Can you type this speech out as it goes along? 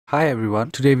Hi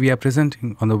everyone, today we are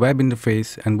presenting on the web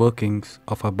interface and workings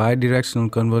of a bidirectional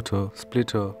converter,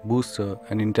 splitter, booster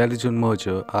and intelligent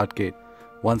merger ArtGate.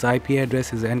 Once IP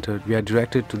address is entered, we are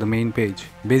directed to the main page.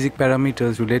 Basic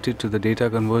parameters related to the data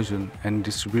conversion and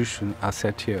distribution are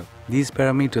set here. These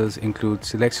parameters include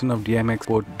selection of DMX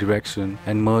port direction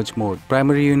and merge mode,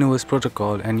 primary universe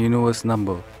protocol and universe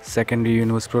number, secondary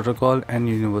universe protocol and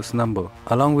universe number,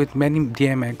 along with many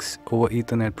DMX over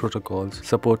Ethernet protocols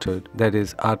supported, that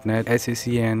is ArtNet,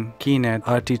 SACN, KeyNet,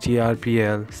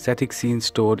 RTT-RPL. Static scenes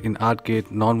stored in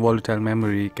ArtGate non-volatile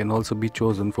memory can also be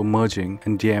chosen for merging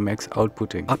and DMX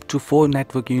outputting. Up to 4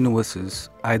 network universes,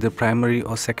 either primary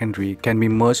or secondary, can be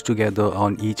merged together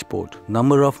on each port.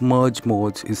 Number of merge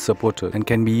modes is supported and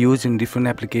can be used in different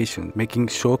applications, making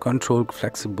show control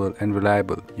flexible and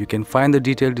reliable. You can find the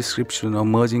detailed description of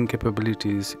merging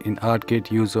capabilities in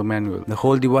ArtGate user manual. The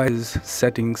whole device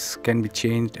settings can be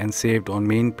changed and saved on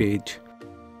main page.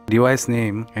 Device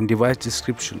name and device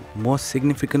description. Most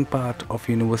significant part of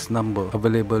universe number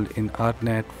available in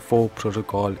ArtNet 4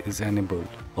 protocol is enabled.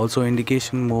 Also,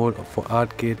 indication mode for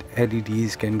ArtGate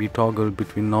LEDs can be toggled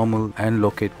between normal and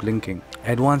locate blinking.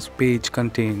 Advanced page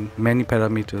contain many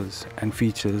parameters and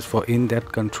features for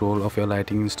in-depth control of your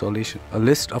lighting installation. A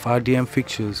list of RDM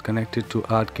fixtures connected to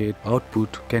ArtGate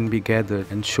output can be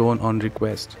gathered and shown on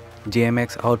request.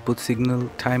 DMX output signal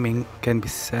timing can be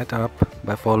set up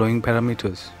by following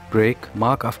parameters: break,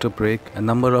 mark after break, a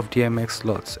number of DMX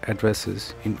slots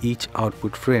addresses in each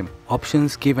output frame.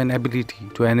 Options give an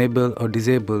ability to enable or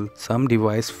disable some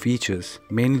device features,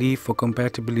 mainly for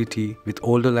compatibility with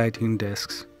older lighting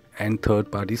desks and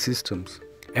third-party systems.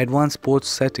 Advanced port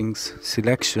settings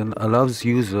selection allows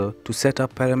user to set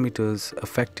up parameters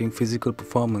affecting physical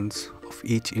performance of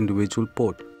each individual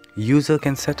port. User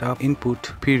can set up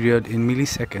input period in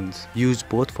milliseconds, used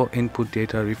both for input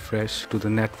data refresh to the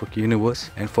network universe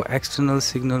and for external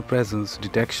signal presence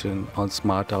detection on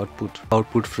smart output.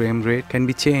 Output frame rate can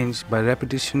be changed by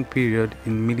repetition period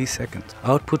in milliseconds.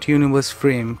 Output universe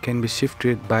frame can be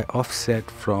shifted by offset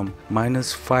from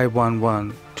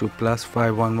 -511 to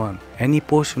 +511. Any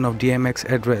portion of DMX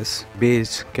address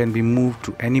base can be moved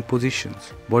to any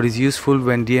positions. What is useful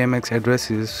when DMX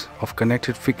addresses of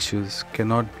connected fixtures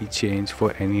cannot be changed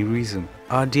for any reason.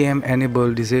 RDM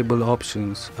enable disable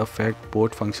options affect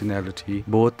port functionality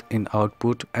both in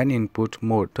output and input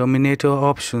mode. Terminator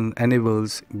option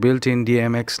enables built-in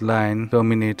DMX line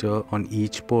terminator on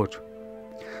each port.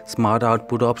 Smart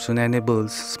output option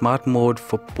enables smart mode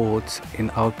for ports in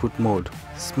output mode.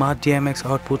 Smart DMX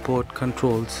output port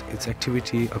controls its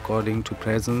activity according to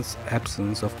presence,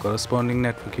 absence of corresponding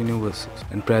network universes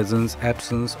and presence,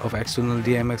 absence of external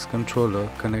DMX controller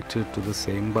connected to the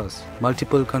same bus.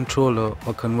 Multiple controller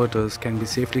or converters can be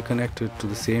safely connected to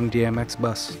the same DMX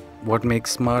bus. What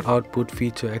makes smart output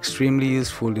feature extremely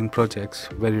useful in projects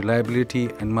where reliability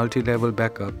and multi-level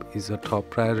backup is a top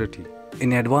priority.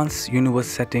 In advanced universe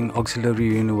setting,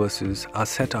 auxiliary universes are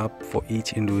set up for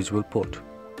each individual port.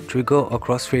 Trigger or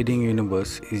crossfading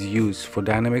universe is used for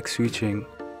dynamic switching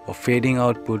or fading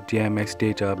output DMX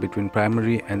data between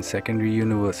primary and secondary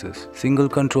universes. Single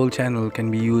control channel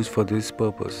can be used for this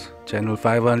purpose. Channel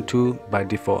 512 by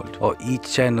default, or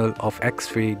each channel of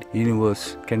X-fade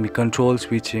universe can be control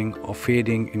switching or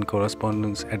fading in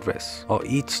correspondence address, or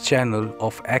each channel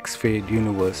of X-fade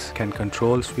universe can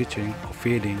control switching or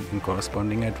fading in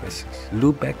corresponding addresses.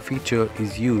 Loopback feature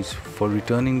is used for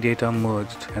returning data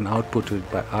merged and outputted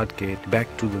by ArtGate back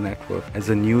to the network as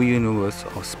a new universe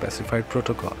of specified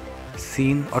protocol.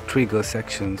 Scene or trigger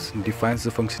sections defines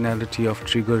the functionality of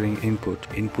triggering input.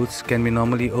 Inputs can be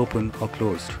normally open or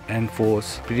closed and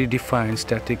force predefined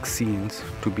static scenes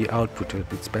to be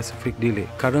outputted with specific delay.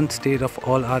 Current state of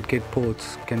all ArtGate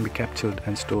ports can be captured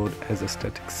and stored as a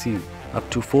static scene. Up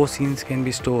to 4 scenes can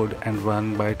be stored and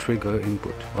run by trigger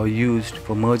input or used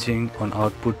for merging on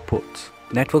output ports.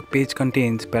 Network page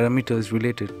contains parameters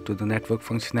related to the network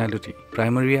functionality.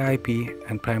 Primary IP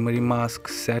and primary mask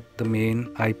set the main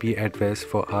IP address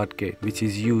for ArtGate, which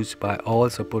is used by all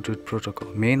supported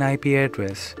protocols. Main IP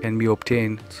address can be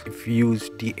obtained if use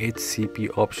DHCP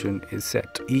option is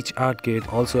set. Each ArtGate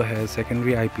also has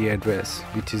secondary IP address,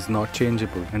 which is not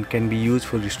changeable and can be used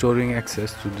for restoring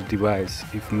access to the device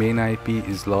if main IP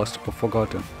is lost or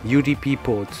forgotten. UDP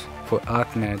ports for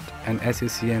ArtNet and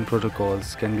SACN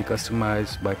protocols can be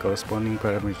customized by corresponding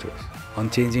parameters. On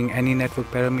changing any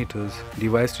network parameters,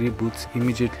 device reboots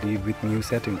immediately with new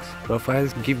settings.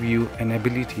 Profiles give you an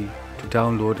ability to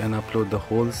download and upload the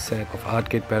whole set of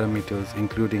ArtGate parameters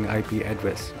including IP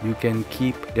address. You can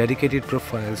keep dedicated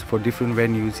profiles for different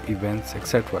venues, events,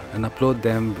 etc. and upload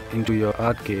them into your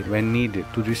ArtGate when needed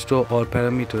to restore all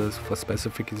parameters for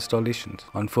specific installations.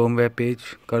 On firmware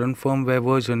page, current firmware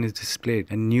version is displayed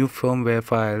and new firmware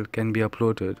file can be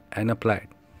uploaded and applied.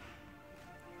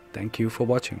 Thank you for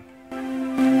watching.